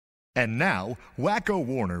And now, Wakko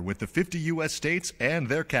Warner with the 50 U.S. states and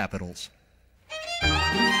their capitals.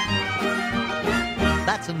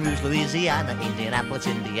 Baton Rouge, Louisiana, Indianapolis,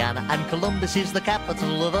 Indiana, and Columbus is the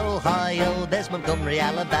capital of Ohio. There's Montgomery,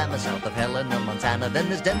 Alabama, south of Helena, Montana. Then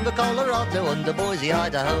there's Denver, Colorado, under Boise,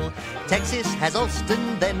 Idaho. Texas has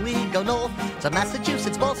Austin, then we go north to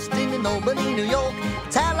Massachusetts, Boston, and Albany, New York.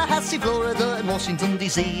 Tallahassee, Florida, and Washington,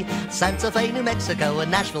 D.C. Santa Fe, New Mexico, and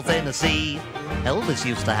Nashville, Tennessee. Elvis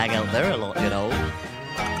used to hang out there a lot, you know.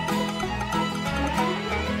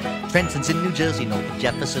 Trenton's in New Jersey, north of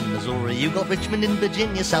Jefferson, Missouri. You got Richmond in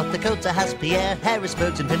Virginia, South Dakota has Pierre.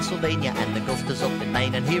 Harrisburg's in Pennsylvania, and Augusta's up in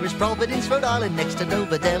Maine. And here is Providence, Rhode Island, next to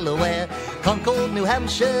Dover, Delaware. Concord, New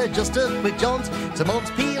Hampshire, just a quick jaunt to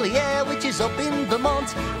Montpelier, which is up in Vermont.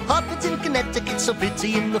 Hartford's in Connecticut, so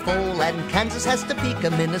pretty in the fall. And Kansas has Topeka,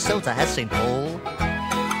 Minnesota has St. Paul.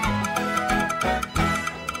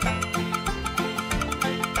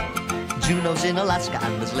 Juneau's in Alaska,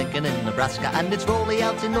 and there's Lincoln in Nebraska, and it's Raleigh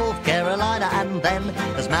out in North Carolina. And then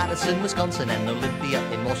there's Madison, Wisconsin, and Olympia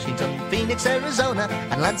in Washington, Phoenix, Arizona,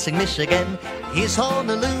 and Lansing, Michigan. Here's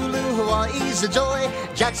Honolulu, Hawaii's a joy,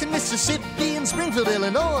 Jackson, Mississippi, and Springfield,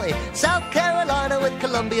 Illinois. South Carolina with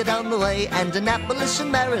Columbia down the way, and Annapolis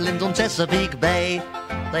and Maryland on Chesapeake Bay.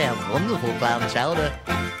 They have wonderful clam chowder.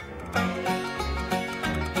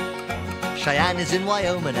 Cheyenne is in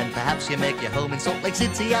Wyoming, and perhaps you make your home in Salt Lake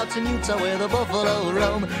City, out in Utah where the buffalo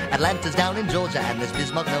roam. Atlanta's down in Georgia, and there's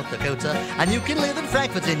Bismarck, North Dakota, and you can live in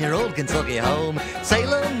Frankfort in your old Kentucky home.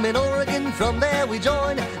 Salem in Oregon, from there we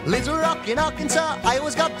join. Little Rock in Arkansas,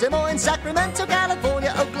 Iowa's got Des Moines. Sacramento,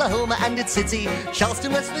 California, Oklahoma and its city,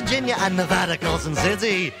 Charleston, West Virginia, and Nevada, Carson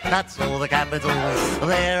City. That's all the capitals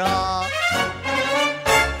there are.